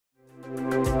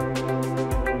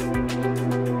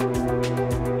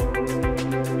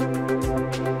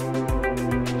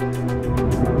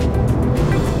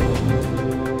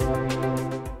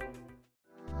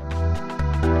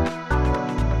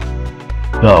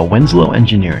The Winslow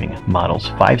Engineering Models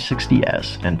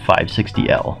 560S and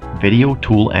 560L video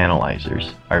tool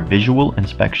analyzers are visual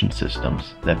inspection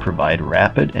systems that provide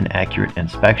rapid and accurate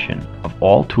inspection of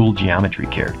all tool geometry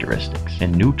characteristics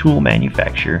in new tool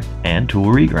manufacture and tool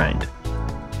regrind.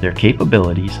 Their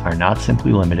capabilities are not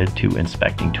simply limited to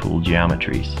inspecting tool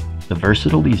geometries. The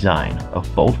versatile design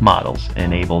of both models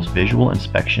enables visual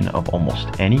inspection of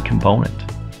almost any component.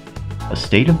 A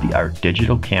state-of-the-art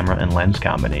digital camera and lens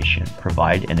combination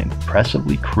provide an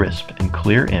impressively crisp and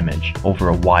clear image over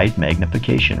a wide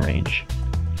magnification range.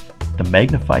 The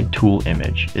magnified tool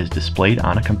image is displayed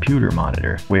on a computer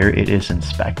monitor where it is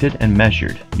inspected and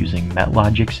measured using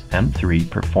Metlogix M3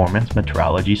 performance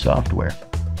metrology software.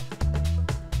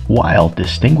 While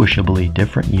distinguishably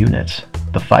different units,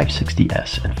 the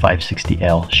 560S and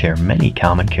 560L share many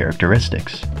common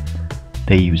characteristics.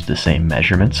 They use the same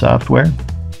measurement software,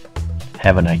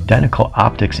 have an identical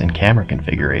optics and camera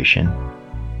configuration,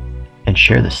 and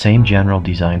share the same general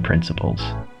design principles.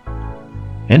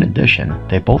 In addition,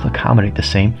 they both accommodate the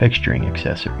same fixturing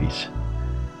accessories.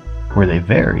 Where they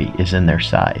vary is in their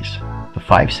size. The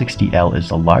 560L is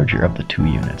the larger of the two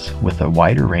units, with a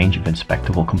wider range of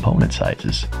inspectable component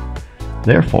sizes.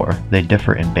 Therefore, they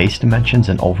differ in base dimensions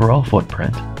and overall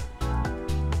footprint,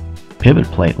 pivot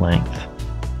plate length,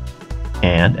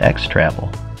 and X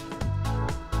travel.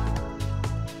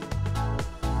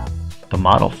 The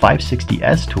Model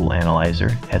 560S tool analyzer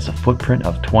has a footprint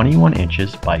of 21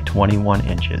 inches by 21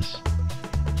 inches.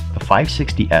 The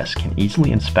 560S can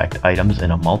easily inspect items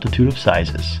in a multitude of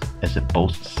sizes, as it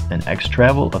boasts an X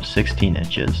travel of 16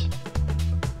 inches,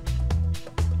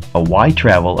 a Y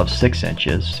travel of 6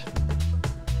 inches,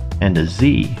 and a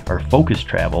Z or focus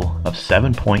travel of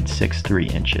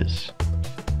 7.63 inches.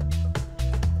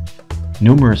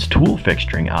 Numerous tool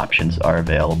fixturing options are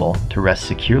available to rest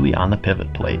securely on the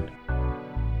pivot plate.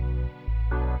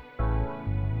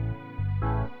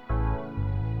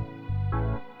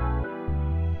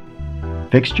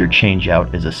 Fixture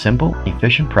changeout is a simple,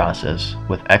 efficient process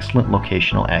with excellent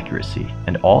locational accuracy,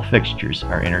 and all fixtures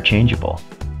are interchangeable.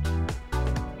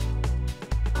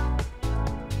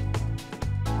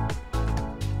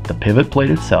 The pivot plate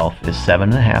itself is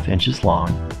 7.5 inches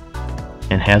long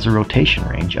and has a rotation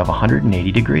range of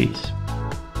 180 degrees.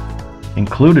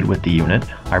 Included with the unit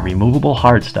are removable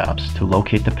hard stops to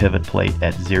locate the pivot plate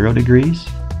at 0 degrees,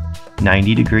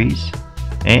 90 degrees,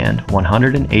 and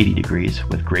 180 degrees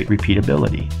with great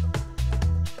repeatability.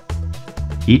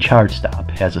 Each hard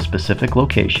stop has a specific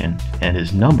location and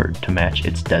is numbered to match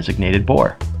its designated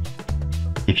bore.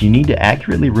 If you need to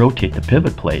accurately rotate the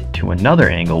pivot plate to another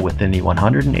angle within the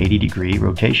 180 degree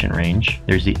rotation range,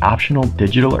 there's the optional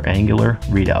digital or angular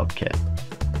readout kit.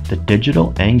 The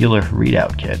digital angular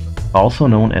readout kit, also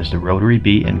known as the rotary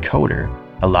B encoder,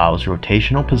 allows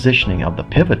rotational positioning of the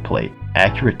pivot plate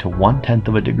accurate to 1/10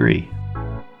 of a degree.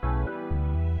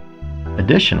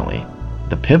 Additionally,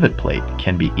 the pivot plate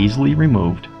can be easily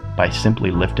removed by simply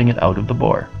lifting it out of the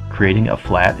bore, creating a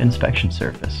flat inspection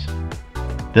surface.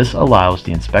 This allows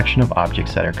the inspection of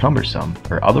objects that are cumbersome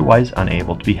or otherwise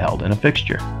unable to be held in a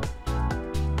fixture.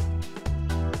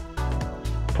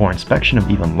 For inspection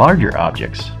of even larger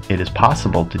objects, it is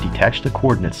possible to detach the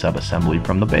coordinate subassembly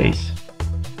from the base.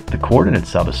 The coordinate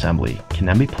subassembly can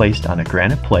then be placed on a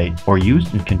granite plate or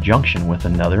used in conjunction with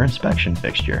another inspection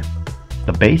fixture.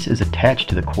 The base is attached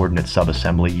to the coordinate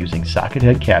subassembly using socket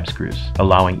head cap screws,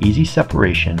 allowing easy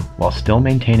separation while still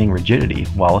maintaining rigidity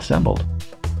while assembled.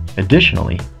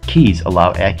 Additionally, keys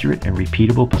allow accurate and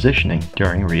repeatable positioning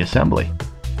during reassembly.